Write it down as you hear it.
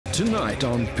Tonight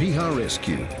on Piha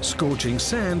Rescue, scorching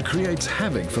sand creates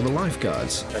havoc for the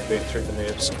lifeguards. They burn through the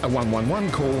nerves. A 111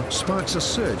 call sparks a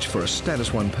search for a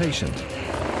status 1 patient.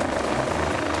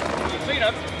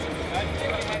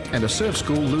 And a surf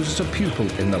school loses a pupil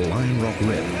in the Lion Rock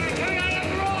Rip.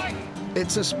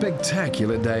 It's a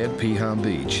spectacular day at Piha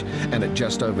Beach, and at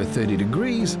just over 30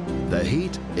 degrees, the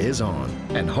heat is on.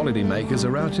 And holidaymakers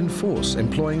are out in force,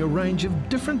 employing a range of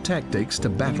different tactics to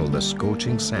battle the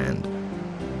scorching sand.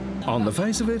 On the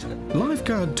face of it,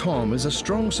 lifeguard Tom is a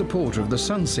strong supporter of the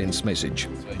sun sense message,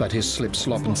 but his slip,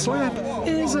 slop and slap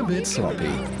is a bit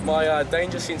sloppy. My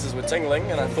danger sensors were tingling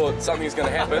and I thought something's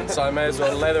going to happen, so I may as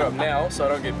well lather up now so I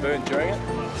don't get burnt during it.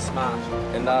 Smart.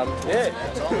 And yeah,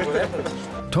 that's what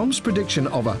happened. Tom's prediction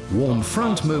of a warm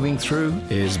front moving through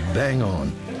is bang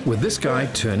on, with this guy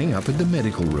turning up at the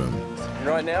medical room. And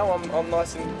right now I'm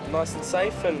nice and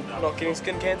safe and not getting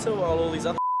skin cancer while all these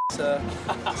other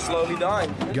slowly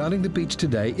dying. Guarding the beach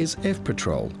today is F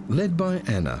Patrol, led by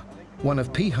Anna, one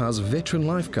of Piha's veteran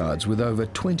lifeguards with over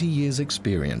 20 years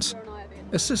experience,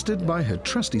 assisted by her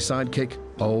trusty sidekick,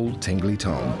 Old Tingly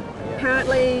Tom.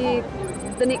 Apparently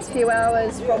the next few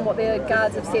hours, from what the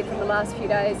guards have said from the last few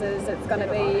days, is it's going to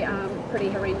be pretty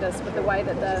horrendous with the way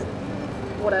that the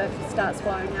water starts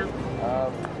flowing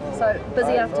out. So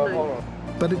busy afternoon.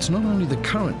 But it's not only the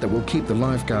current that will keep the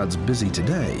lifeguards busy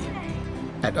today.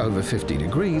 At over 50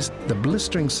 degrees, the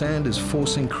blistering sand is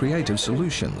forcing creative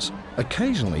solutions,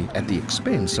 occasionally at the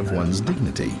expense of one's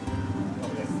dignity.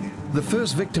 The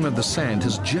first victim of the sand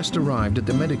has just arrived at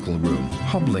the medical room,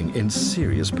 hobbling in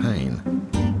serious pain.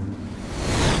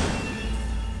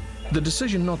 The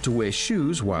decision not to wear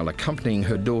shoes while accompanying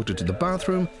her daughter to the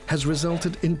bathroom has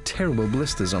resulted in terrible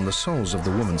blisters on the soles of the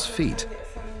woman's feet.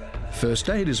 First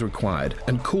aid is required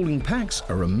and cooling packs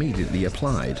are immediately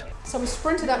applied. So we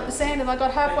sprinted up the sand and I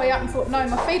got halfway up and thought, no,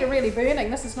 my feet are really burning,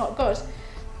 this is not good.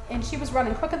 And she was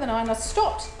running quicker than I, and I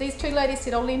stopped. These two ladies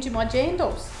said, I'll lend you my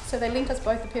jandals. So they lent us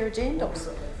both a pair of jandals.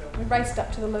 We raced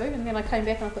up to the loo and then I came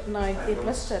back and I thought, no, they're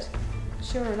blistered.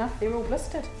 Sure enough, they're all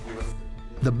blistered.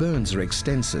 The burns are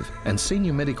extensive and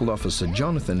Senior Medical Officer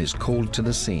Jonathan is called to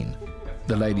the scene.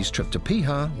 The ladies' trip to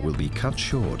Piha will be cut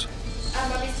short.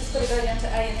 Let's just got to go down to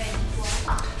A&E.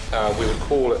 We would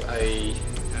call it a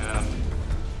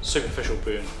superficial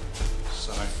burn.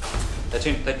 So they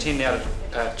tend now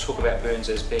to talk about burns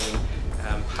as being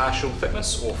partial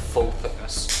thickness or full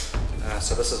thickness.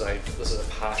 So this is a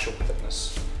partial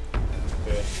thickness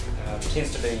burn. It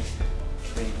tends to be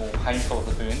more painful of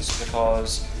the burns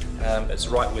because it's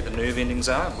right where the nerve endings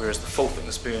are, whereas the full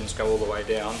thickness burns go all the way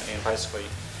down and basically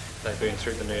they burn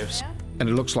through the nerves. And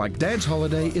it looks like Dad's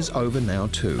holiday is over now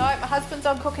too. No, my husband's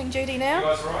on cooking duty now. You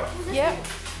guys all right? Yeah.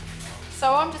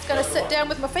 So I'm just going to sit down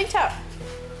with my feet up.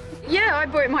 Yeah, I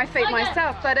burnt my feet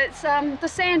myself, but it's the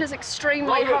sand is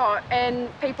extremely hot and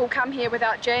people come here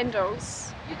without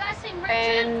jandals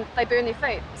and they burn their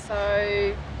feet.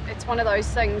 So it's one of those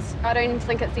things. I don't even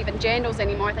think it's even jandals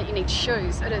anymore. I think you need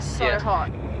shoes. It is so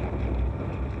hot.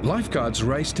 Lifeguards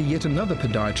race to yet another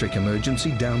podiatric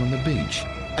emergency down on the beach.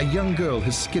 A young girl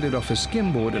has skidded off her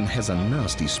skimboard and has a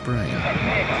nasty sprain.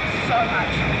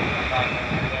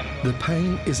 The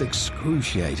pain is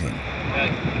excruciating.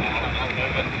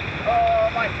 Oh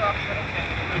my God.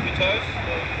 Move your toes.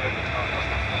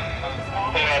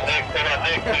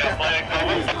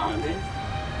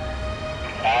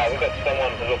 We've got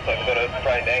someone who looks like they've got a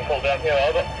sprained ankle down here,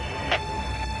 over.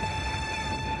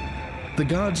 The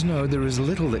guards know there is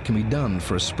little that can be done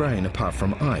for a sprain apart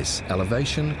from ice,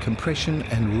 elevation, compression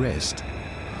and rest.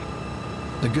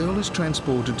 The girl is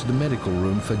transported to the medical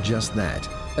room for just that,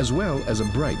 as well as a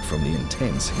break from the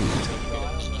intense heat.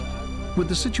 With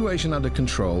the situation under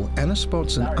control, Anna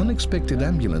spots an unexpected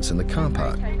ambulance in the car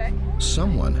park.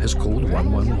 Someone has called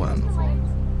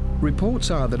 111. Reports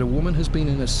are that a woman has been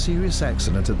in a serious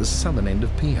accident at the southern end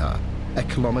of Piha, a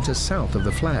kilometre south of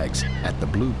the flags, at the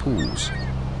Blue Pools.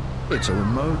 It's a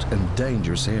remote and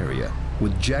dangerous area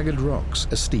with jagged rocks,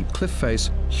 a steep cliff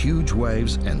face, huge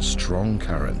waves and strong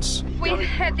currents. We've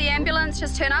had the ambulance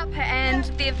just turn up and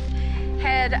they've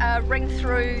had a ring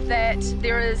through that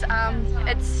there is,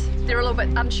 they're a little bit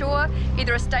unsure,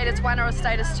 either a status 1 or a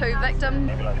status 2 victim.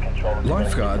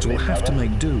 Lifeguards will have to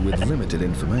make do with limited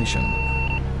information.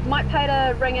 Might pay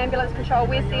to ring ambulance control.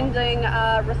 We're sending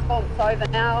a response over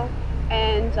now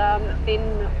and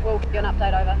then we'll give you an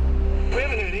update over. We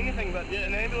haven't heard anything, but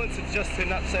an ambulance has just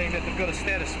turned up saying that they've got a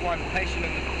status 1 patient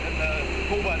in the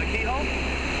pool by the keyhole.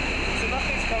 So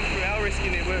nothing's come through our rescue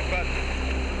network, but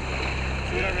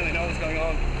we don't really know what's going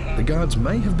on. The guards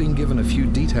may have been given a few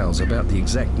details about the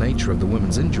exact nature of the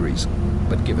woman's injuries,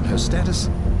 but given her status,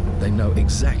 They know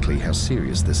exactly how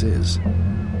serious this is.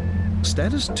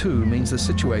 Status 2 means the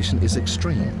situation is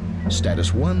extreme.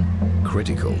 Status 1,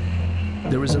 critical.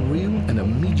 There is a real and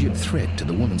immediate threat to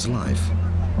the woman's life.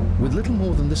 With little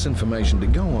more than this information to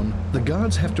go on, the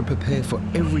guards have to prepare for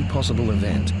every possible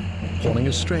event. Hauling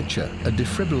a stretcher, a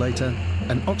defibrillator,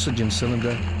 an oxygen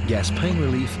cylinder, gas pain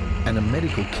relief, and a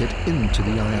medical kit into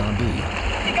the IRB.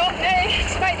 You got me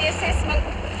to make the assessment.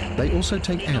 They also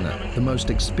take Anna, the most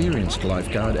experienced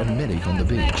lifeguard and medic on the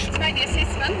beach. To make the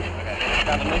assessment.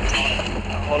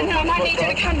 And then I might need you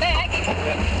to come back.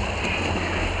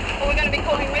 Or we're going to be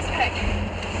calling Westpac.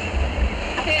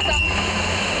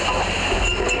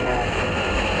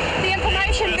 The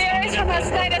information varies from a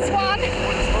status 1 to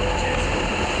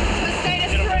a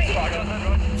status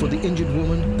 3. For the injured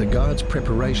woman, the guard's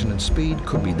preparation and speed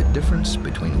could be the difference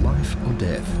between life or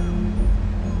death.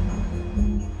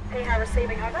 Piha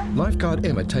receiving over. Lifeguard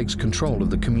Emma takes control of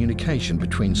the communication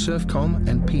between Surfcom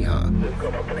and Piha. We've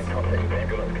got opening contact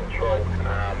ambulance control.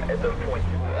 At this point,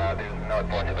 there's no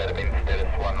point of that being status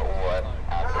 1 or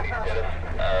pretty status.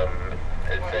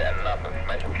 Is there enough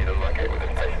information for you to locate where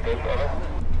this patient is, over?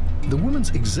 The woman's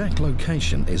exact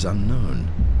location is unknown.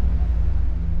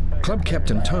 Club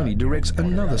Captain Tony directs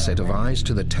another set of eyes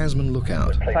to the Tasman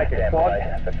lookout. Take a quad,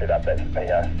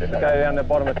 go down the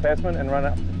bottom of Tasman and run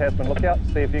up to Tasman lookout,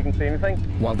 see if you can see anything.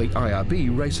 While the IRB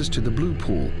races to the blue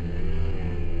pool.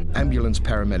 Ambulance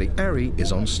paramedic Ari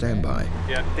is on standby.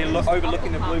 Yeah, they're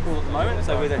overlooking the blue pool at the moment,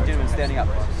 so where that gentleman's standing up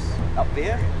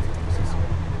there.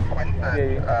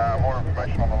 More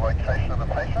information on the location of the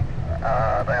patient.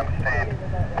 They understand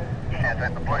she is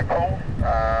at the blue pool,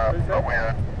 but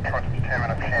we're trying to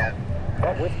determine if she is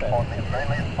on the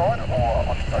mainland side or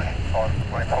on the ocean side of the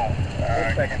blue pool.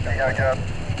 Can PH guards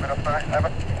let us know?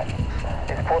 Over.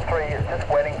 It's 4-3 is just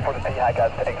waiting for the PH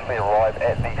guards to actually arrive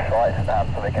at the site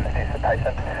so they can assess the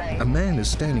patient. A man is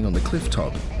standing on the cliff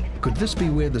top. Could this be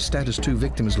where the status 2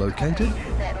 victim is located?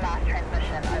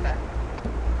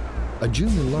 A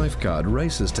junior lifeguard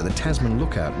races to the Tasman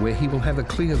lookout where he will have a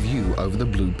clear view over the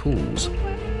blue pools.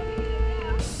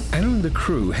 Anna and the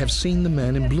crew have seen the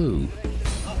man in blue.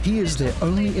 He is their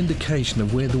only indication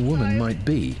of where the woman might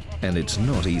be, and it's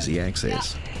not easy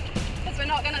access. Because we're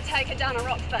not going to take it down a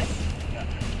rock face.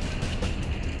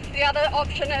 The other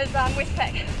option is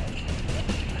Westpac.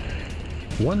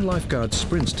 One lifeguard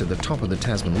sprints to the top of the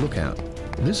Tasman lookout.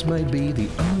 This may be the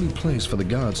only place for the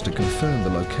guards to confirm the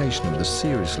location of the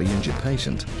seriously injured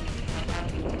patient.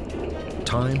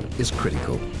 Time is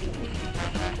critical.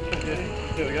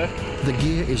 There we go. The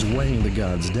gear is weighing the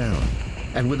guards down,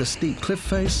 and with a steep cliff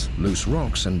face, loose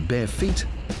rocks and bare feet,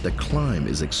 the climb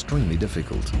is extremely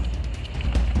difficult.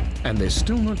 And they're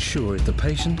still not sure if the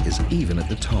patient is even at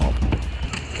the top.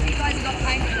 You guys have got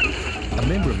pain relief. A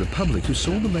member of the public who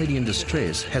saw the lady in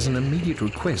distress has an immediate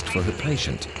request for her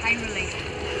patient. Pain relief.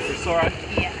 It's all right?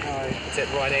 Yeah. It's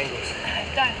at right angles.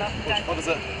 Don't look, don't. What is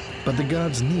it? But the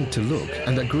guards need to look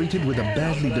and are greeted with a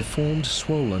badly deformed,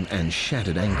 swollen and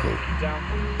shattered ankle.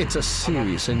 It's a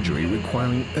serious injury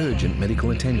requiring urgent medical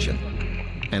attention.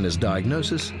 Anna's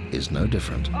diagnosis is no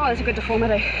different. Oh, it's a good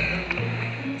deformity.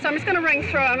 So I'm just going to ring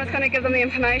through. I'm just going to give them the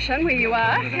information where you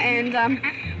are and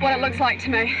what it looks like to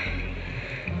me.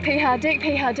 Piha deck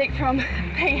from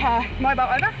Piha. Mobile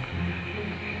over.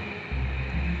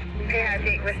 Piha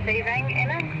deck receiving,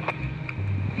 Emma.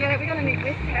 Yeah, we're going to need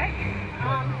Westpac.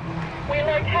 We're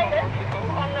located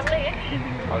on the ledge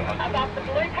above the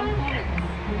blue pool.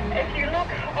 If you look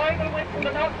over with the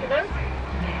binoculars,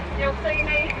 you'll see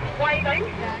me waving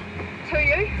To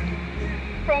you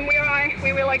from where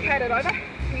we're located. Over.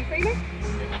 Can you see me?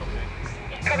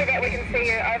 Copy that, we can see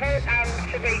you, over.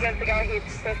 Should we give the go-ahead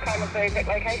first call with the exact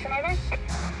location, over?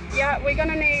 Yeah, we're going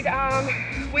to need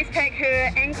Westpac.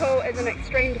 Her ankle is an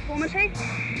extreme deformity,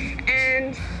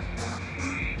 and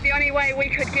the only way we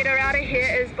could get her out of here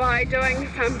is by doing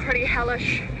some pretty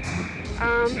hellish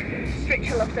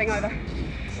stretcher lifting. Over.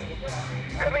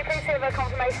 Could we please have a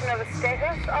confirmation of the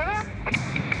status, over?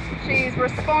 She's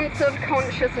responsive,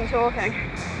 conscious and talking.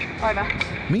 Over.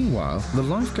 Meanwhile, the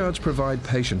lifeguards provide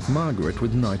patient Margaret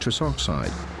with nitrous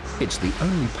oxide. It's the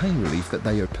only pain relief that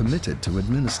they are permitted to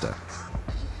administer.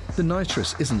 The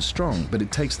nitrous isn't strong, but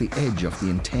it takes the edge off the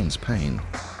intense pain.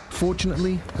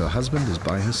 Fortunately, her husband is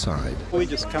by her side. We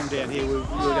just come down here, we're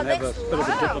going to have a bit of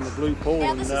a dip in the blue pool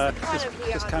and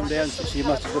just come down. She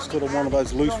must have just got on one of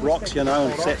those loose rocks, you know,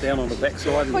 and sat down on the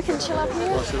backside. And We can chill up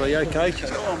here. I said, are you okay? She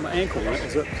said, oh, my ankle, mate.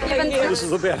 Is it?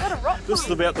 This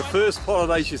is about the first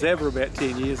holiday she's had for about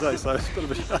 10 years, eh? So it's a bit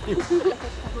of a shame.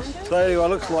 So anyway, it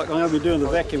looks like I'm going to be doing the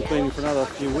vacuum cleaning for another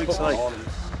few weeks, eh?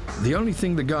 The only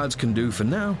thing the guards can do for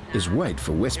now is wait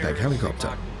for Westpac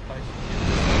helicopter.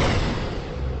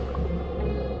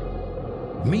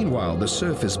 Meanwhile, the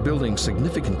surf is building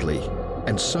significantly,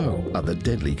 and so are the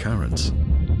deadly currents.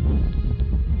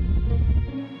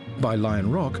 By Lion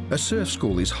Rock, a surf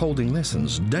school is holding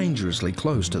lessons dangerously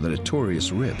close to the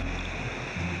notorious rip.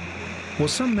 While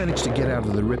some manage to get out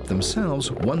of the rip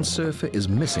themselves, one surfer is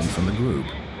missing from the group.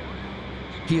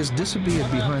 He has disappeared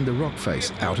behind the rock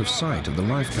face, out of sight of the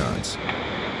lifeguards.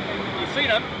 You seen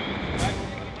him?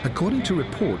 According to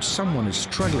reports, someone is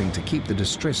struggling to keep the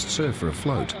distressed surfer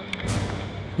afloat.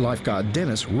 Lifeguard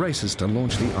Dennis races to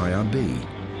launch the IRB.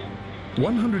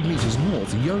 100 meters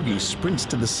north, Yogi sprints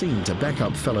to the scene to back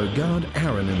up fellow guard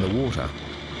Aaron in the water.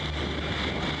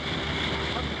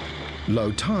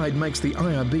 Low tide makes the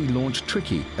IRB launch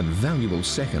tricky and valuable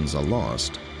seconds are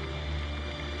lost.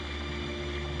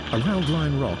 Around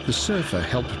Lion Rock, the surfer,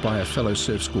 helped by a fellow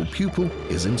surf school pupil,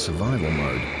 is in survival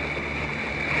mode.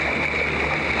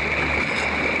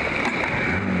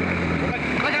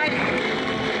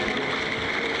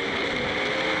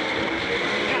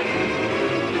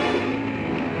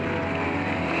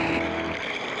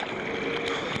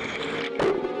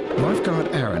 Lifeguard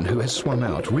Aaron, who has swum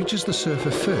out, reaches the surfer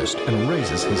first and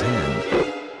raises his hand.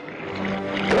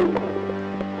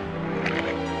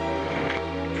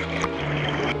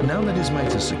 Now that his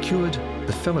mate is secured,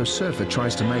 the fellow surfer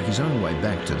tries to make his own way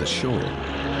back to the shore.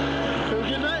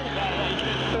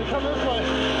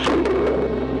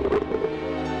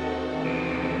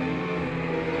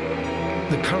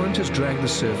 The current has dragged the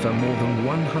surfer more than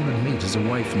 100 meters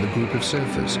away from the group of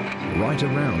surfers, right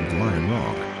around Lion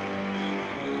Rock.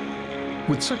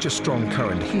 With such a strong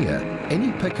current here,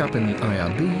 any pickup in the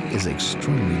IRB is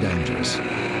extremely dangerous.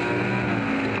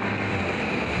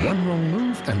 One wrong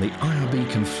move and the IRB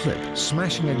can flip,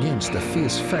 smashing against the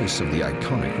fierce face of the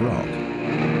iconic rock.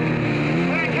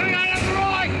 Hey, out of the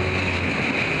right!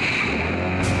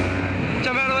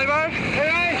 Jump out of the boat.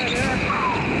 Hey,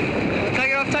 take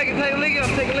it off, take a leg off,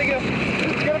 take a leg off.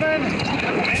 Get it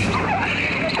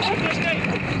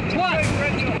in. What?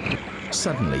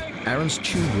 Suddenly, Aaron's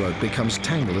tube rope becomes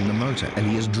tangled in the motor and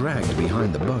he is dragged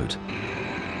behind the boat.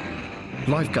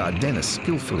 Lifeguard Dennis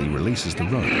skillfully releases the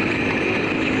rope.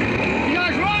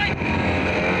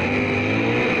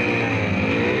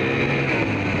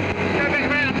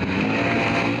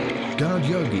 Guard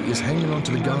Yogi is hanging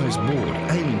onto the guy's board,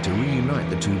 aiming to reunite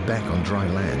the two back on dry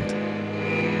land.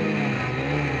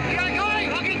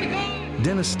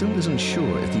 Dennis still isn't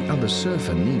sure if the other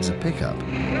surfer needs a pickup.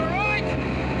 You're right.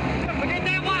 Forget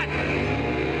that one.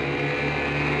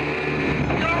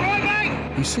 You're all right,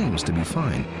 mate. He seems to be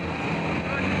fine.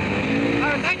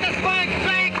 Take this back.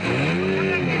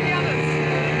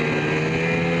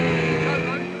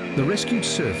 The rescued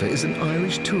surfer is an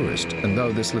Irish tourist, and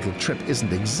though this little trip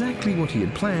isn't exactly what he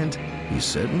had planned, he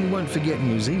certainly won't forget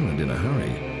New Zealand in a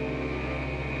hurry.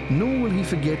 Nor will he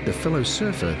forget the fellow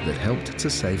surfer that helped to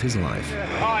save his life.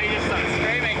 Oh, he just started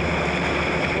screaming.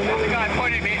 The guy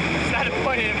started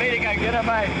pointing at me to go get him,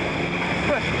 mate.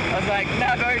 I was like,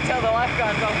 no, go tell the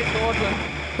lifeguards I'll get towards him.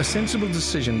 A sensible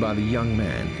decision by the young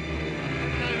man.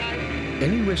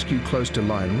 Any rescue close to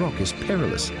Lion Rock is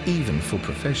perilous, even for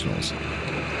professionals.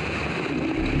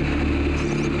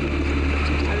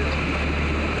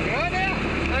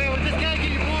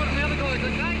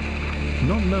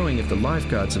 Not knowing if the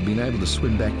lifeguards have been able to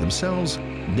swim back themselves,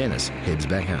 Dennis heads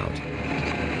back out.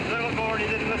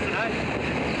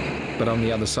 But on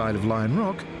the other side of Lion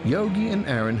Rock, Yogi and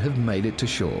Aaron have made it to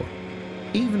shore,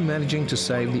 even managing to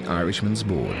save the Irishman's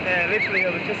board. Yeah, literally,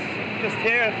 I was just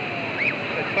here,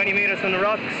 at 20 meters from the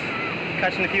rocks,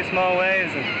 catching a few small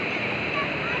waves, and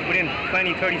within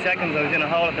 20-30 seconds I was in a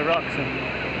hole at the rocks,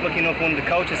 and lucky enough one of the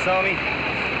coaches saw me,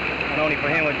 and only for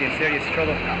him I'd be in serious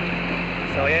trouble.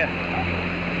 So yeah,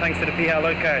 thanks to the Piha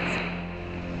lifeguards.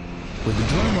 With the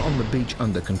drama on the beach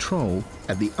under control,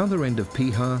 at the other end of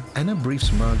Piha, Anna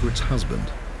briefs Margaret's husband.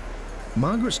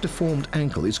 Margaret's deformed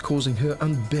ankle is causing her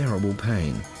unbearable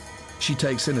pain. She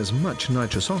takes in as much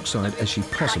nitrous oxide as she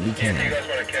possibly can.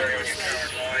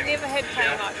 Never had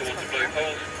pain like this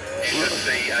before. You just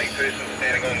see a person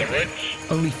standing on the ridge.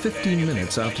 Only 15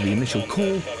 minutes after the initial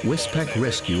call, Westpac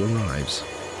Rescue arrives.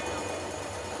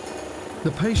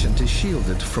 The patient is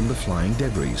shielded from the flying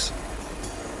debris.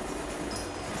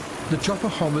 The chopper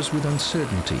hovers with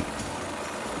uncertainty.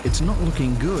 It's not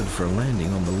looking good for a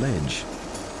landing on the ledge.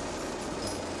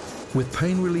 With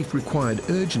pain relief required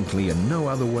urgently and no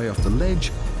other way off the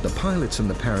ledge, the pilots and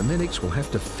the paramedics will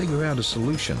have to figure out a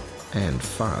solution, and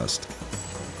fast.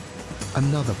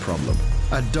 Another problem.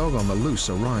 A dog on the loose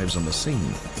arrives on the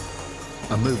scene.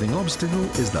 A moving obstacle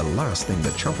is the last thing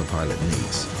the chopper pilot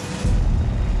needs.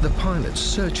 The pilot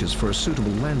searches for a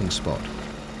suitable landing spot,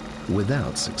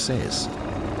 without success.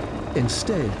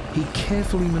 Instead, he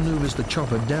carefully maneuvers the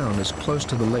chopper down as close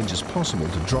to the ledge as possible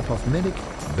to drop off medic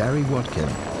Barry Watkin.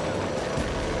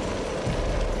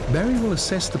 Barry will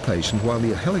assess the patient while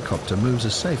the helicopter moves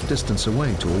a safe distance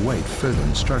away to await further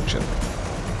instruction.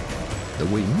 The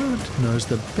wee mutt knows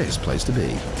the best place to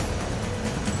be.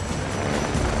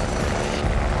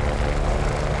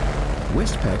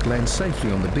 Westpac lands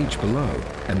safely on the beach below,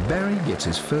 and Barry gets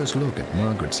his first look at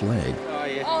Margaret's leg. Oh,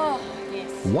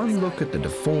 yes. One look at the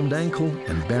deformed ankle,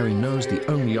 and Barry knows the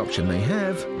only option they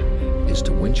have is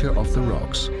to winch her off the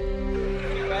rocks. Over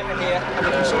here, and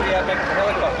we can sort you out back to the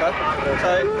helicopter.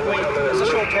 So, it's a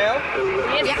short towel.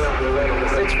 Yes.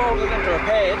 Let's fold it into a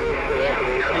pad,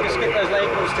 and just get those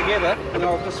ankles together, and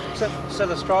I'll just sit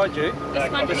astride you.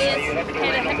 This one here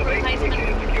had a hip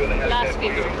replacement last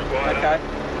week. Okay.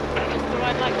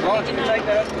 I'd like to Long let as you you know. take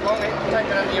that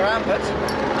under your armpits,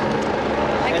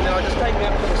 and then I'll just take it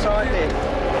up to the side there,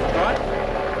 right?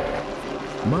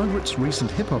 Margaret's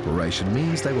recent hip operation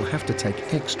means they will have to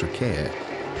take extra care.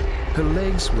 Her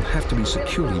legs will have to be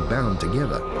securely bound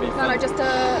together. No, just like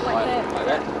that. Like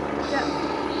that. Yeah.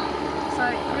 So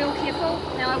real careful.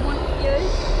 Now I want you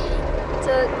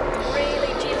to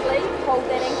really gently hold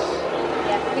that ankle.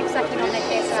 Yeah, keep sucking on that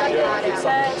gas hard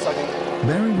out. Sucking.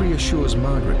 Barry reassures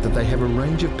Margaret that they have a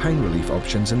range of pain relief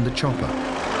options in the chopper.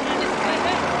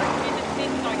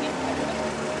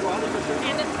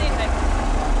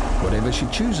 Whatever she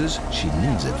chooses, she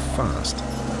needs it fast.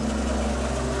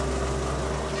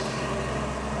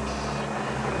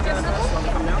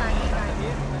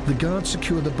 The guards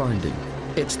secure the binding.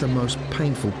 It's the most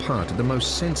painful part of the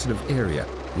most sensitive area,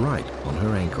 right on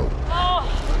her ankle.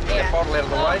 Get that bottle out of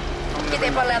the way. Get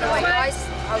that bottle out of the way, guys.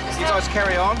 You guys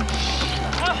carry on.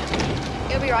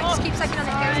 You'll be right. Just keep sucking on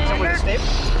that gas. Somewhere to step.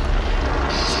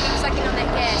 Keep sucking on that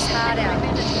gas hard out.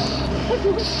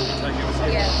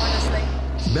 Yeah,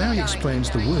 honestly. Barry explains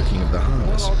the working of the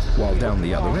harness, while down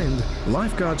the other end,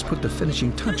 lifeguards put the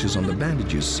finishing touches on the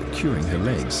bandages securing her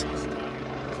legs.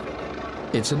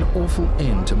 It's an awful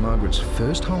end to Margaret's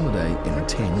first holiday in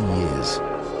 10 years.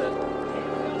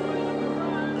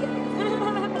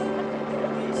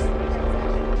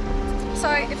 So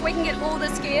if we can get all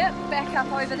this gear back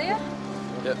up over there.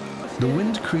 Yep. The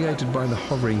wind created by the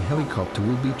hovering helicopter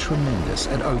will be tremendous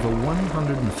at over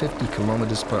 150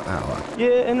 kilometers per hour.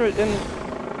 Yeah, in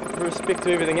respect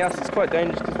to everything else, it's quite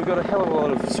dangerous because we've got a hell of a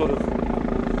lot of sort of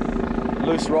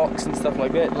loose rocks and stuff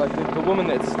like that. Like the woman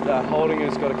that's holding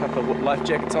her's got a couple of life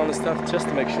jackets on and stuff just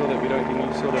to make sure that we don't get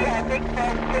any sort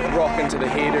of rock into the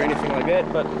head or anything like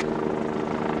that. But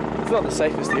it's not the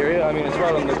safest area. I mean, it's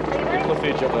right on the cliff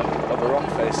edge of a rock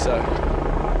face, so.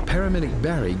 Paramedic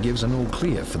Barry gives an all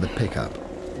clear for the pickup.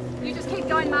 You just keep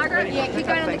going, Margaret. Yeah, keep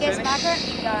going on the gas, Margaret.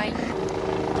 Keep going.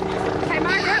 Okay,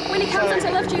 Margaret, when he comes in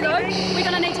to lift you though, we're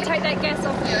going to need to take that gas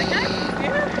off you, okay?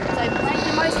 So make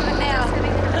the most of it now.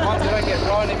 Mind you don't get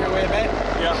thrown everywhere, man.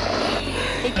 Yeah.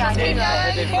 Keep going, keep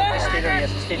going.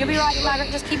 Steady. You'll be right,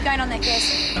 Margaret. Just keep going on that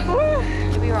gas.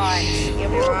 You'll be right.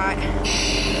 You'll be right.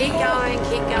 Keep going,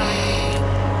 keep going.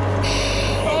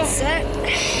 That's it.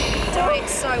 Doing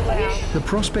so well. The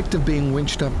prospect of being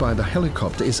winched up by the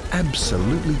helicopter is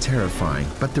absolutely terrifying,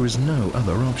 but there is no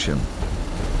other option.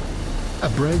 A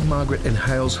brave Margaret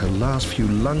inhales her last few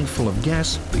lungful of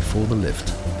gas before the lift.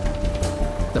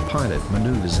 The pilot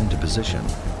maneuvers into position.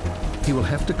 He will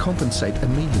have to compensate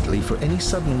immediately for any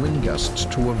sudden wind gusts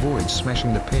to avoid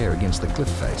smashing the pair against the cliff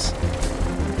face.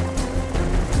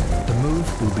 The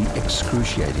move will be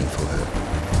excruciating for her.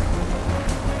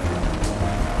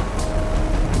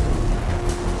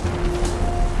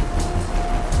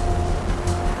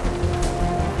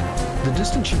 The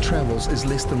distance she travels is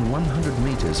less than 100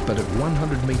 meters, but at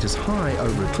 100 meters high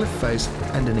over a cliff face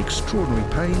and in extraordinary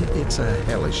pain, it's a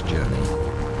hellish journey.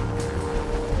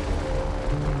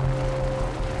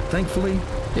 Thankfully,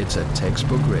 it's a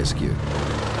textbook rescue.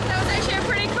 That was actually a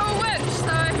pretty cool winch,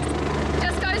 so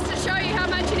just goes to show you how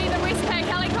much you need a Westpac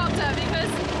helicopter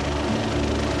because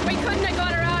we couldn't have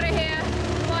got her out of here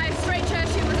by stretcher.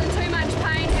 She was in too much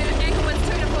pain, her ankle was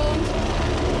too deformed.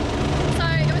 So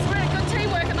it was really good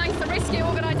teamwork amongst the rescue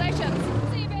organisations.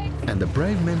 And a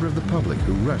brave member of the public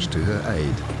who rushed to her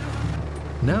aid.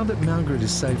 Now that Margaret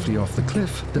is safely off the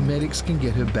cliff, the medics can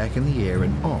get her back in the air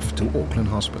and off to Auckland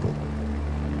Hospital.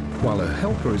 While her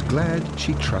helper is glad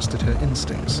she trusted her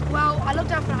instincts. Well, I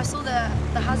looked up and I saw the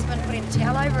husband putting a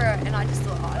towel over her, and I just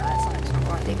thought, oh, that's not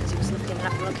right there because he was lifting it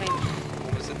up and looking.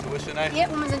 Woman's intuition, eh? Yeah,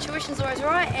 woman's intuition's always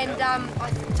right, and I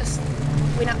just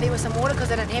went up there with some water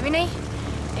because I didn't have any,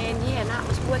 and yeah, no, it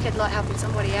was wicked, like helping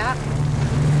somebody out.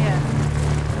 Yeah.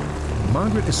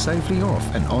 Margaret is safely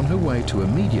off and on her way to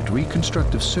immediate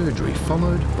reconstructive surgery,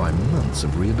 followed by months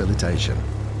of rehabilitation.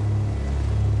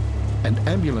 And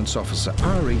ambulance officer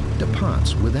Ari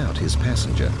departs without his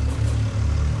passenger.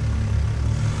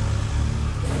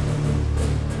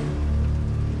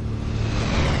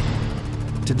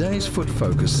 Today's Foot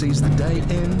Focus sees the day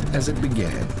end as it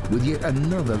began, with yet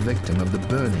another victim of the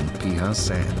burning Piha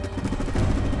sand.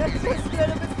 It's just a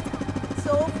little bit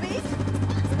sore feet.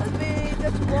 We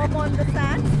just walk on the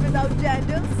sand without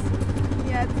genitals.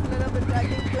 Yeah, it's a little bit like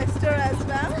a blister as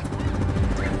well.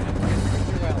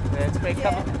 Well, it's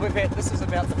been this is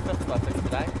about the 5th, I think,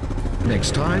 today.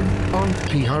 Next time on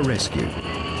Piha Rescue,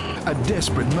 a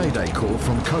desperate mayday call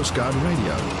from Coast Guard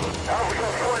radio.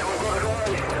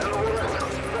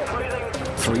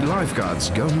 3 lifeguards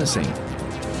go missing.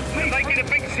 If they get a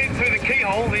big set through the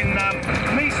keyhole, then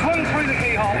me swim through the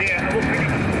keyhole. Yeah,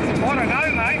 I don't know,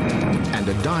 mate. And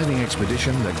a diving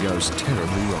expedition that goes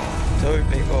terribly wrong. 2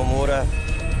 people in water,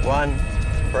 1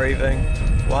 breathing,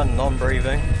 1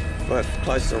 non-breathing. We're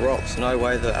close to rocks, no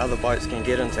way that other boats can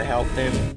get in to help them.